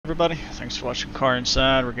everybody? Thanks for watching Car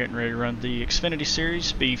Inside. We're getting ready to run the Xfinity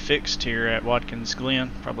Series Fixed here at Watkins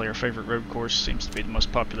Glen. Probably our favorite road course. Seems to be the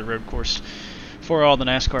most popular road course for all the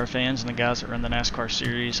NASCAR fans and the guys that run the NASCAR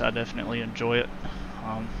Series. I definitely enjoy it.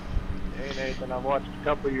 Hey Nathan, I've watched a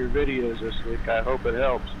couple of your videos this week. I hope it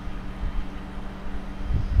helps.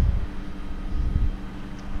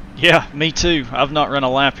 Yeah, me too. I've not run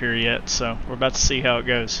a lap here yet, so we're about to see how it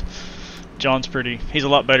goes. John's he's a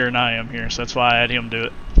lot better than I am here, so that's why I had him do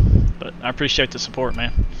it. But I appreciate the support,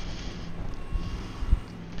 man.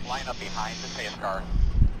 Line up behind the safe car.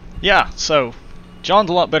 Yeah, so John's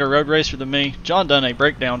a lot better road racer than me. John done a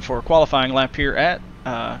breakdown for a qualifying lap here at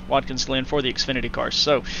Watkins Glen for the Xfinity cars.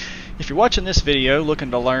 So if you're watching this video looking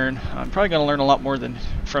to learn, I'm probably going to learn a lot more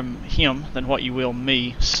from him than what you will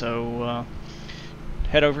me. So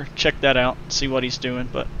head over, check that out, see what he's doing.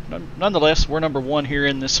 But nonetheless, we're number one here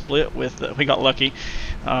in this split. We got lucky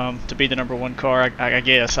to be the number one car. I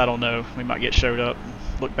guess, I don't know. We might get showed up,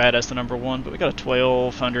 look bad as the number one, but we got a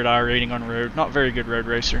 1200 I rating on road. Not very good road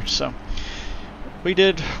racer. So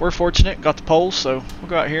we're fortunate, got the pole. So we'll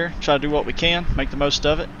go out here, try to do what we can, make the most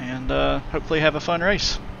of it, and hopefully have a fun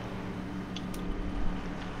race.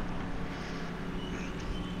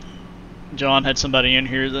 John had somebody in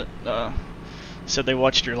here that said they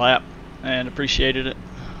watched your lap and appreciated it.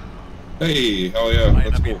 Hey, hell yeah, Line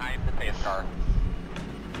that's up cool. behind the safe car.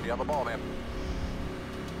 Be on the ball, man.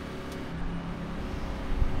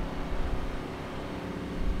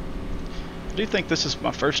 I do think this is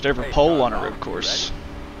my first ever pole on a road course.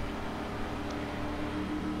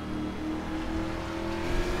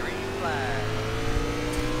 Green flag.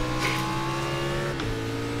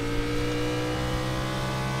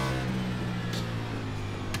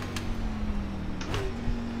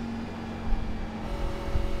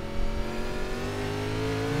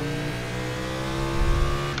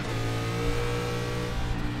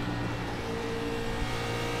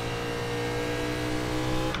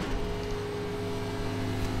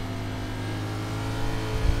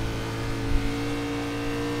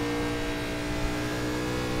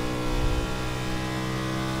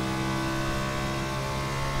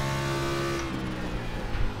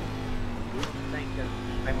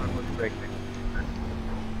 I want to break.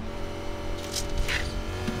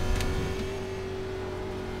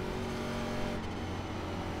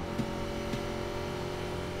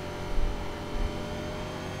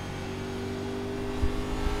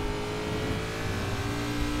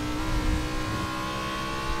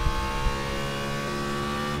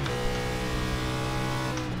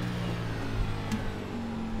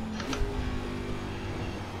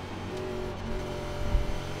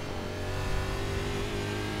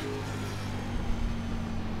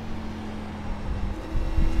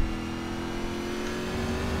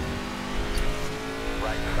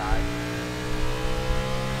 Right side.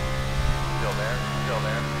 Still there, still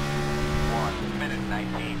there. 1 minute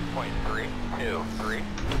 19.323.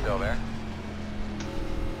 Still there.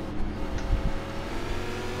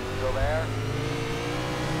 Still there.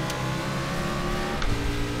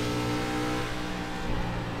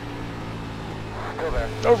 Still there.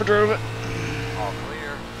 Overdrove it. All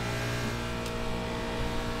clear.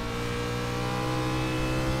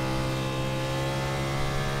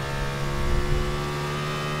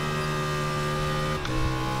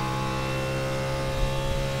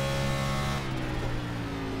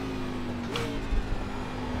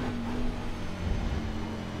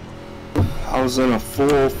 I was in a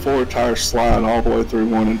full four-tire slide all the way through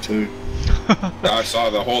 1 and 2. I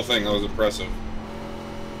saw the whole thing, that was impressive.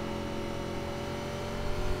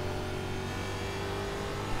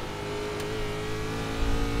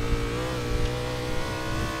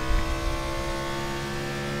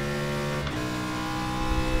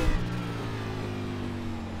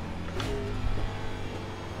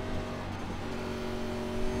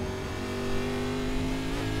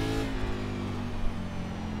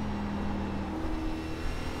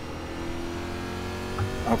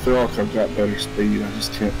 I feel like I've got better speed, I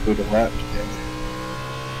just can't put a lap together.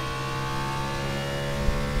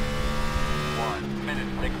 1 minute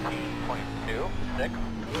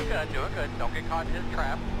 16.26. Doing good. Don't get caught in his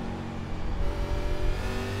trap.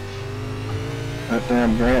 That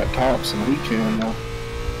damn Grant Thompson, he can though.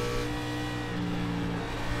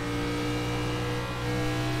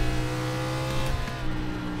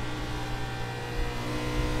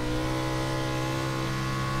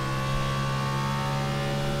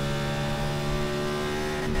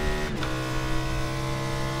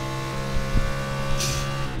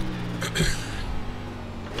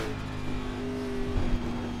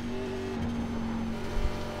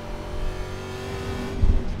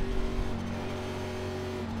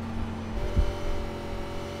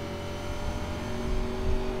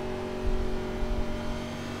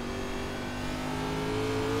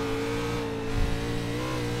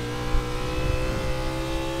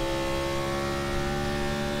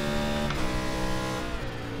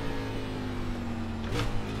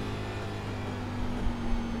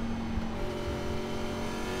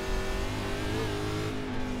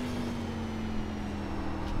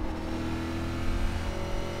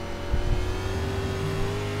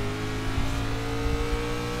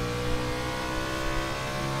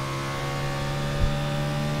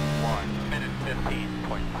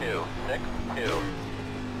 262.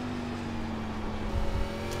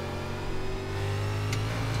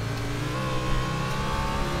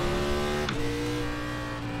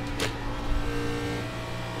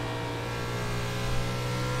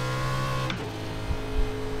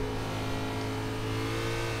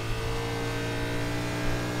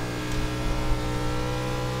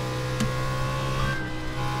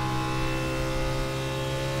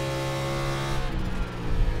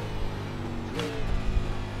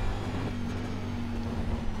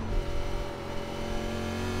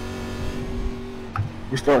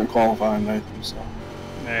 We're starting qualifying, Nathan, so.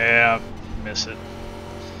 Yeah, miss it.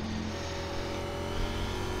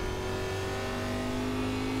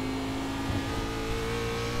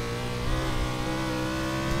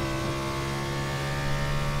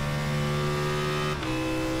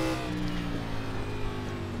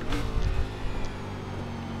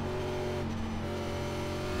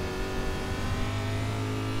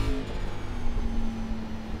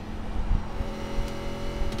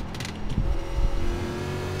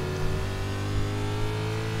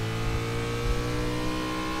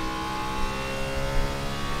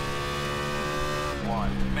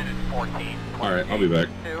 Alright, I'll be back.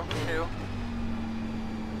 2.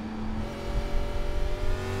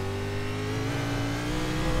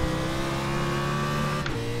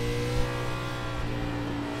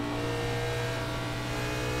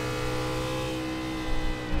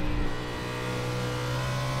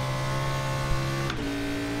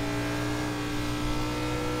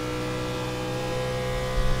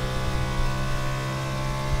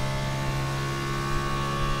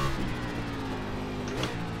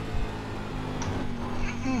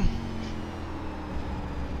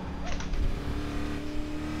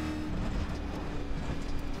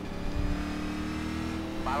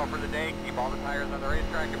 Motto for the day, keep all the tires on the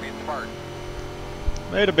racetrack and be smart.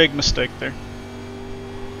 Made a big mistake there.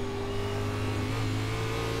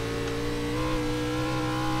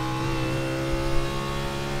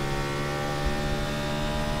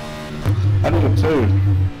 I did it too.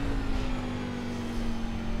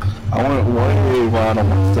 I went way wide on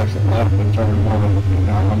my second lap in turn one, and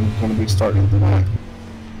now I'm going to be starting at the back.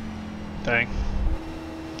 Dang.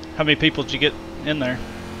 How many people did you get in there?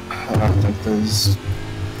 I think there's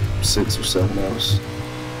 6 or 7 of us.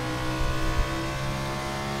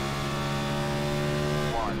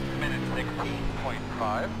 1 minute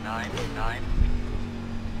 16.599.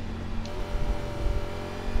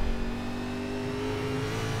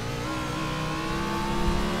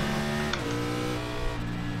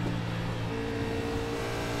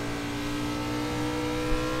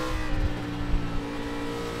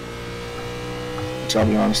 Which I'll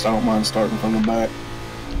be honest, I don't mind starting from the back.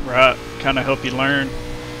 Right, kind of help you learn.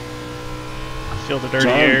 Feel the dirty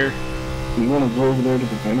John, air. You want to go over there to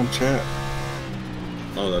the Venom chat?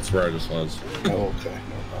 Oh, that's where I just was. Oh, okay.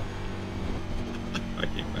 I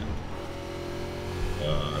can't man.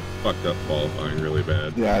 I fucked up qualifying really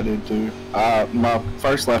bad. Yeah, I did too. My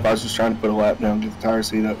first lap, I was just trying to put a lap down, get the tires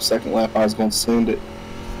heat up. Second lap, I was going to send it,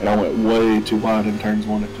 and I went way too wide in turns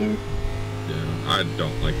 1 and 2. Yeah, I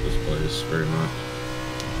don't like this place very much.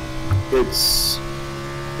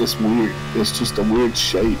 It's weird. It's just a weird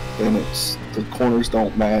shape, and the corners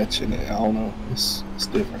don't match, and I don't know. It's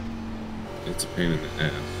different. It's a pain in the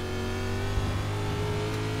ass.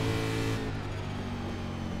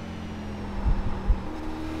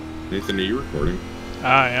 Nathan, are you recording?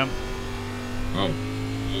 I am. Oh.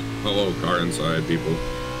 Hello, car inside people.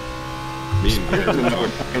 Me and Garrett are Another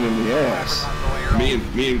talking. pain in the ass. Me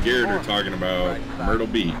and Garrett are talking about Myrtle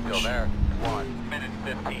Beach. Still there. 1 minute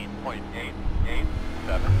 15.887.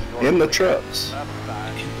 In the trucks. Left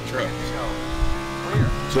side. Trucks. Clear.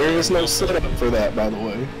 There is no setup for that, by the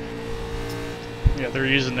way. Yeah, they're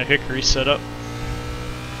using the Hickory setup.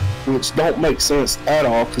 Which don't make sense at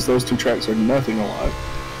all, because those two tracks are nothing alike.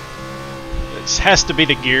 It has to be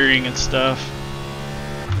the gearing and stuff.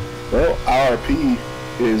 Well, IRP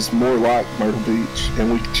is more like Myrtle Beach,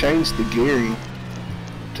 and we changed the gearing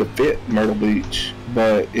to fit Myrtle Beach,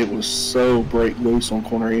 but it was so break loose on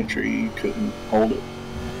corner entry you couldn't hold it.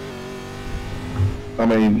 I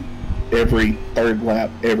mean, every third lap,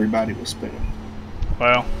 everybody was spinning.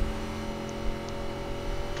 Wow.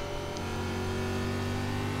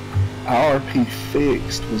 IRP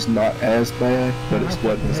fixed was not as bad, but it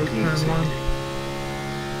wasn't as good as Hickory.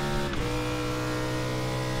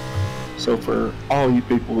 So for all you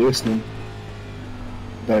people listening,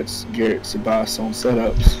 that's Garrett's advice on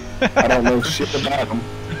setups. I don't know shit about them.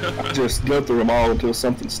 I just go through them all until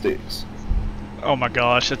something sticks. Oh my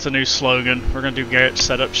gosh, that's a new slogan. We're going to do Garrett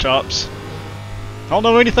setup shops. I don't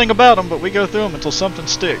know anything about them, but we go through them until something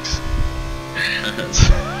sticks.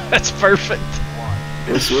 That's perfect.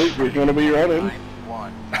 This week we're going to be running.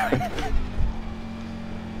 1.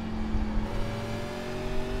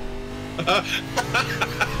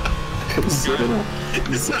 Zittle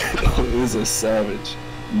is a savage.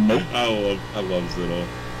 Nope. I love Zittle.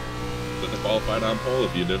 But the qualified on pole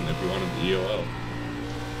if you wanted the EOL.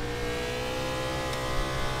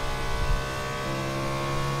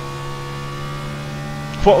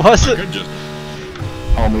 What was I it? could just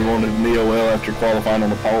Homie wanted an EOL after qualifying on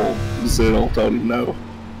the pole. Zittle told him no.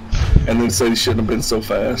 And then said he shouldn't have been so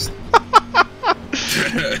fast.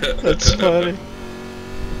 That's funny.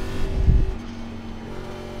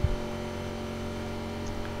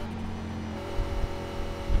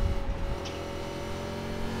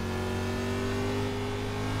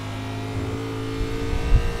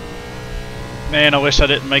 Man, I wish I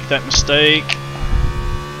didn't make that mistake.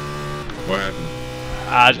 What happened?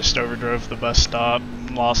 I just overdrove the bus stop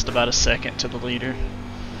and lost about a second to the leader.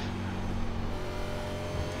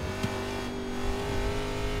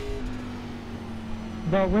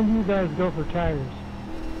 But when do you guys go for tires?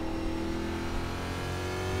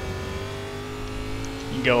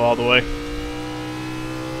 You can go all the way.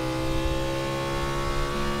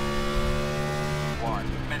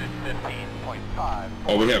 1 minute 15.5.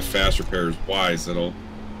 Oh, we have fast repairs. Why, Zittle?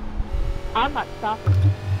 I'm not stopping.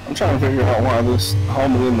 I'm trying to figure out why this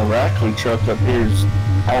homie in the Rackley truck up here is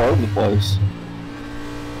all over the place.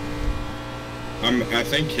 I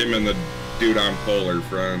think him and the dude on pole are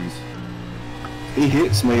friends. He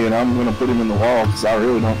hits me and I'm going to put him in the wall because I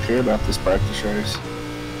really don't care about this practice race.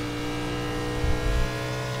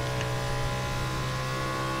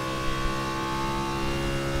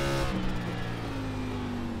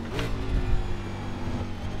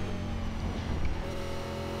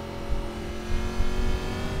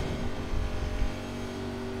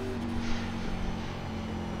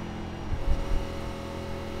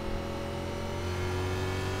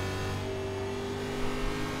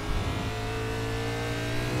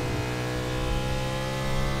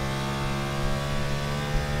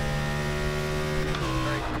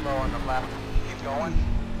 Very slow on the left. Keep going.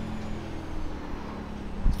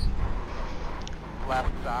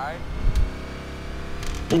 Left side.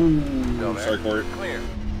 Ooh, Still there. sorry, Court. Clear.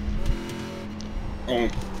 Oh,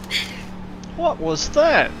 What was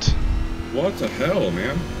that? what the hell,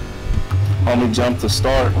 man? Homie jumped the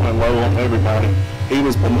start, went low on everybody. He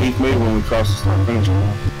was beneath me when we crossed the start finish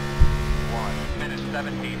line. 1 minute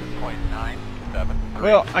 17.973.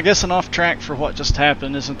 Well, I guess an off track for what just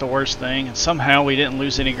happened isn't the worst thing, and somehow we didn't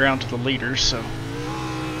lose any ground to the leaders, so...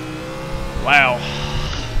 Wow.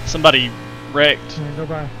 Somebody wrecked. Yeah, go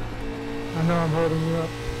by. I know I'm holding you up.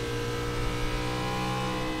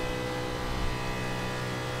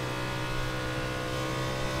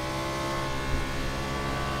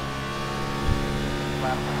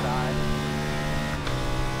 Left side.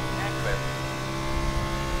 And clear.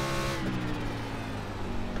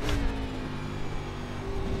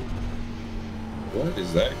 What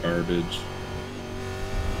is that garbage?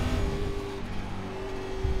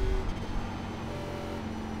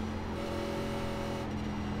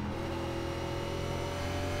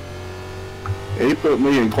 He put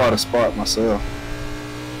me in quite a spot myself.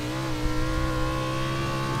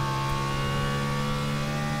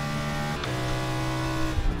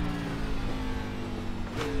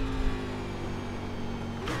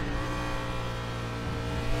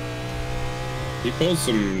 He pulls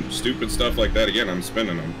some stupid stuff like that again. I'm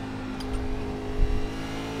spinning him.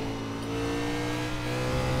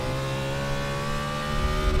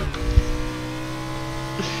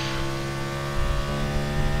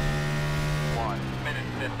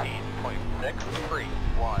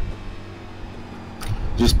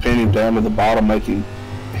 Just pin him down to the bottom, make him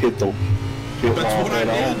hit the pit That's wall what I head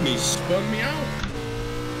did, on. and he spun me out.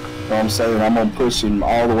 You know what I'm saying? I'm gonna push him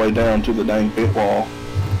all the way down to the dang pit wall.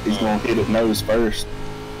 He's gonna hit it nose first.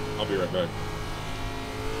 I'll be right back.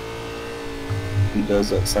 He does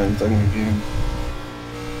that same thing again.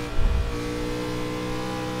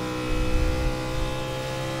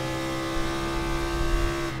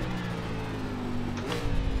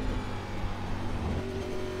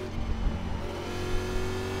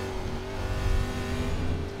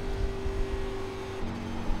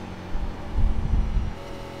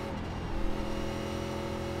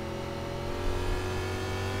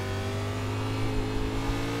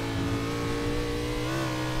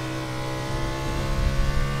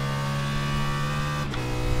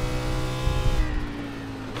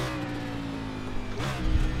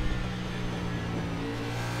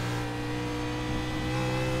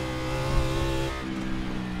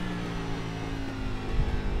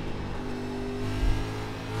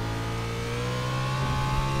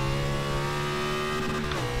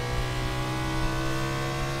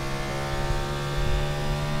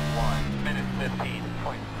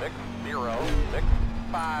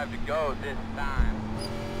 5 to go this time.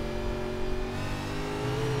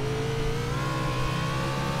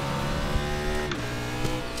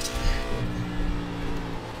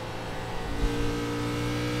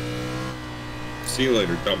 See you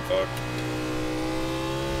later, dumb fuck.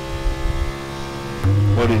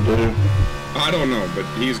 What'd he do? I don't know, but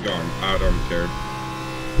he's gone. I don't care.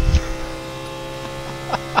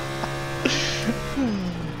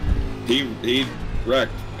 He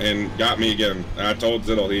wrecked and got me again. I told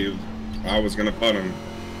Ziddle I was gonna punt him.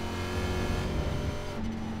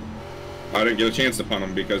 I didn't get a chance to punt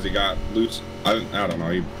him because he got loose. I don't know.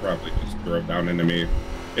 He probably just drove down into me.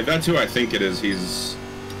 If that's who I think it is, he's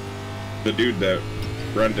the dude that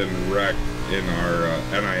Brendan wrecked in our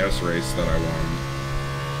NIS race that I won.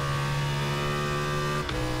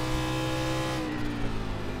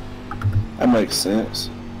 That makes sense.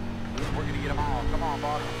 We're gonna get them all. Come on,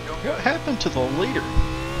 boss. What happened to the leader?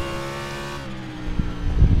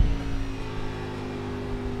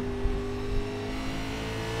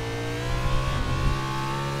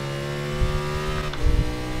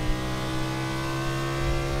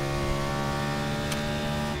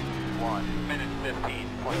 Minute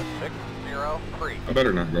 15.603. I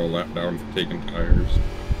better not go a lap down for taking tires.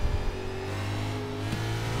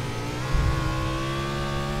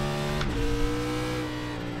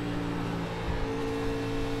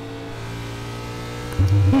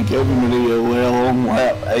 He gave him an EOL on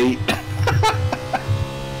lap 8.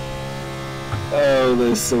 Oh,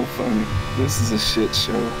 that's so funny. This is a shit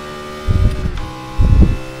show.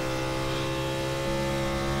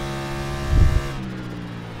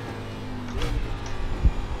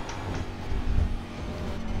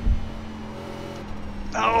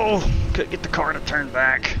 Oh, couldn't get the car to turn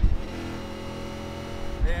back.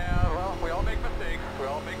 Yeah, well, we all make mistakes. We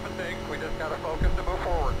all make mistakes. We just gotta focus to move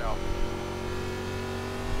forward now.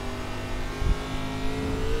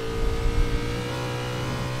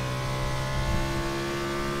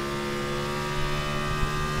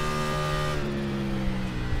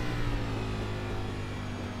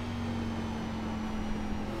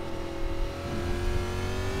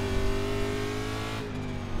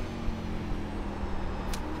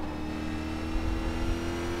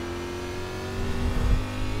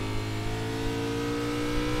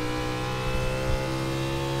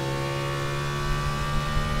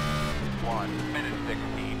 Minute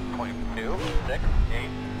 16.268.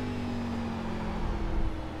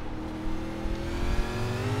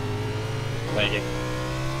 Thank you.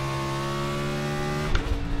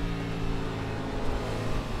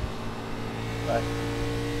 Bye.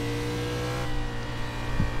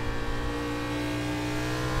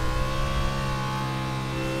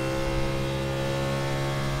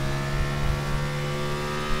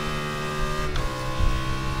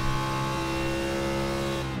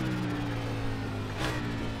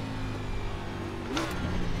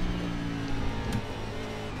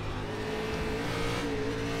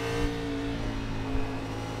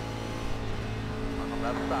 On the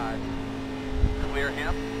left side. Clear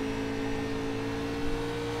him.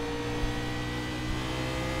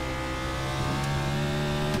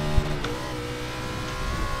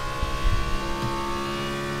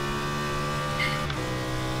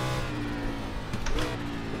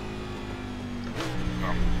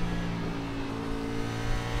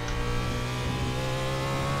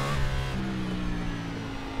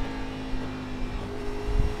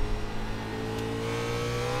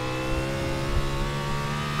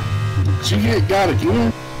 Did you get got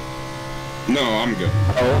again? No, I'm good.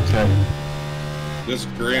 Oh, okay. This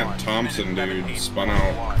Grant Thompson dude spun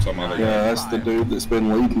out some other Yeah, guy. that's the dude that's been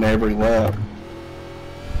leading every lap.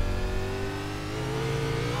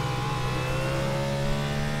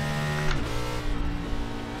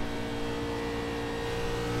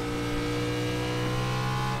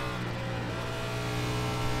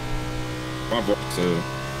 My voice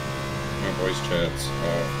chat's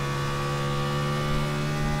off.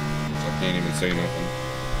 So I can't even say nothing.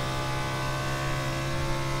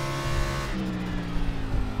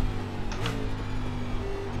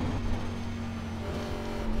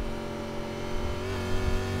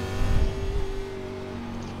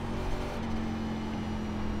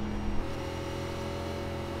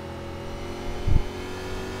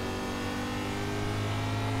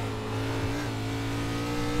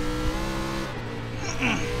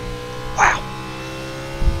 Wow.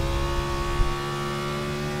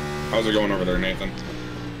 How's it going over there, Nathan?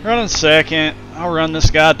 Running second. I'll run this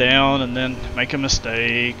guy down and then make a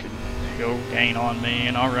mistake and he'll gain on me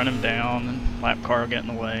and I'll run him down and lap car will get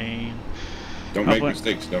in the way. Don't make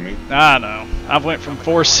mistakes, dummy. I know. I've went from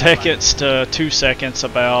 4 seconds to 2 seconds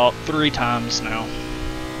about 3 times now.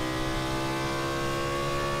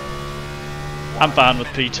 I'm fine with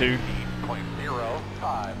P2.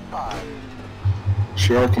 15.055.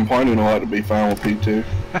 Sure, complaining a lot to be fine with P2.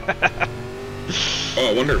 Oh,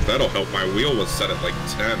 I wonder if that'll help. My wheel was set at like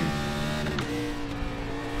 10.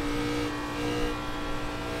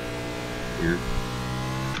 Weird.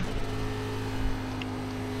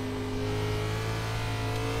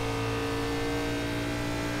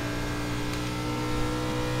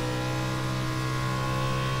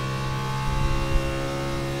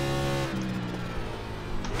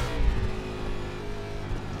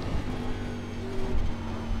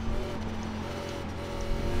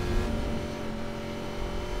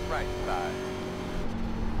 Right side.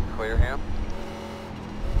 Clear him.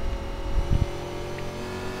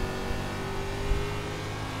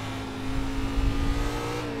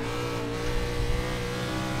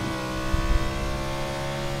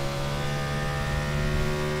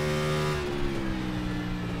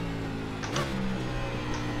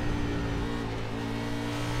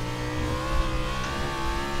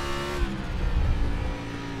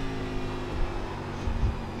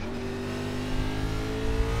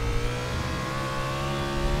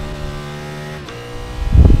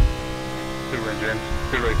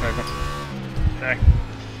 Good race, Nathan. Okay.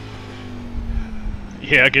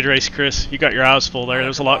 Yeah, good race, Chris. You got your eyes full there.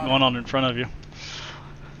 There's a lot going on in front of you.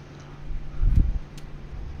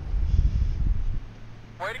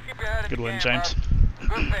 Way to keep your head in Good the win, game, James. bud.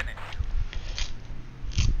 Good finish.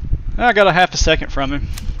 I got a half a second from him.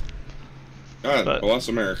 God, But- I lost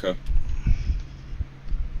America.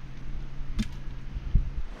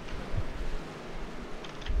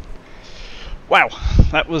 Wow,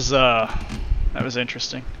 that was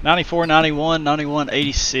interesting. 94, 91, 91,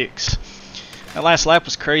 86. That last lap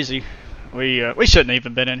was crazy. We shouldn't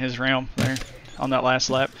even been in his realm there on that last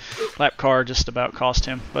lap. Lap car just about cost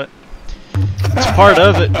him, but it's part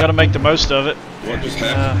of it. Got to make the most of it. What just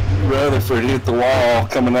happened? Rutherford hit the wall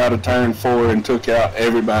coming out of turn 4 and took out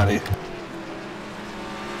everybody.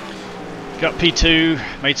 Got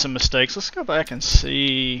P2, made some mistakes. Let's go back and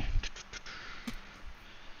see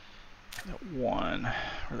that one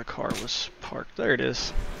where the car was parked. There it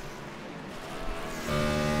is.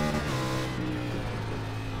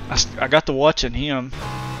 I got to watching him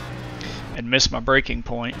and missed my braking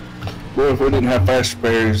point. Well, if we didn't have fast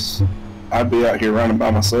spares, I'd be out here running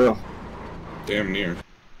by myself. Damn near.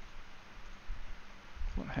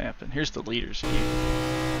 What happened? Here's the leader's view.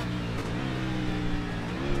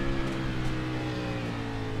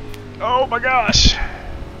 Oh my gosh!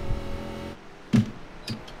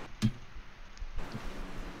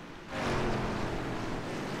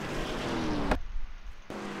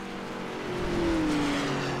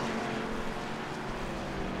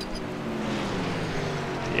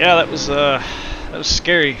 Yeah, that was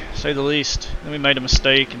scary, to say the least. Then we made a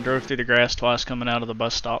mistake and drove through the grass twice coming out of the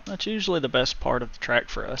bus stop. That's usually the best part of the track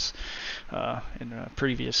for us in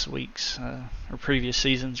previous weeks, or previous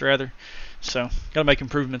seasons rather. So, got to make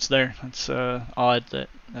improvements there. It's odd that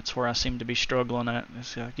that's where I seem to be struggling at,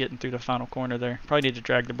 is getting through the final corner there. Probably need to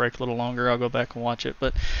drag the brake a little longer. I'll go back and watch it.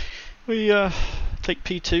 But we take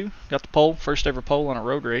P2, got the pole, first ever pole on a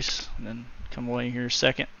road race, and then come away here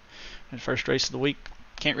second in the first race of the week.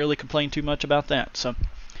 Can't really complain too much about that. So,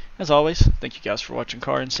 as always, thank you guys for watching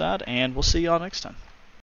Car Inside, and we'll see y'all next time.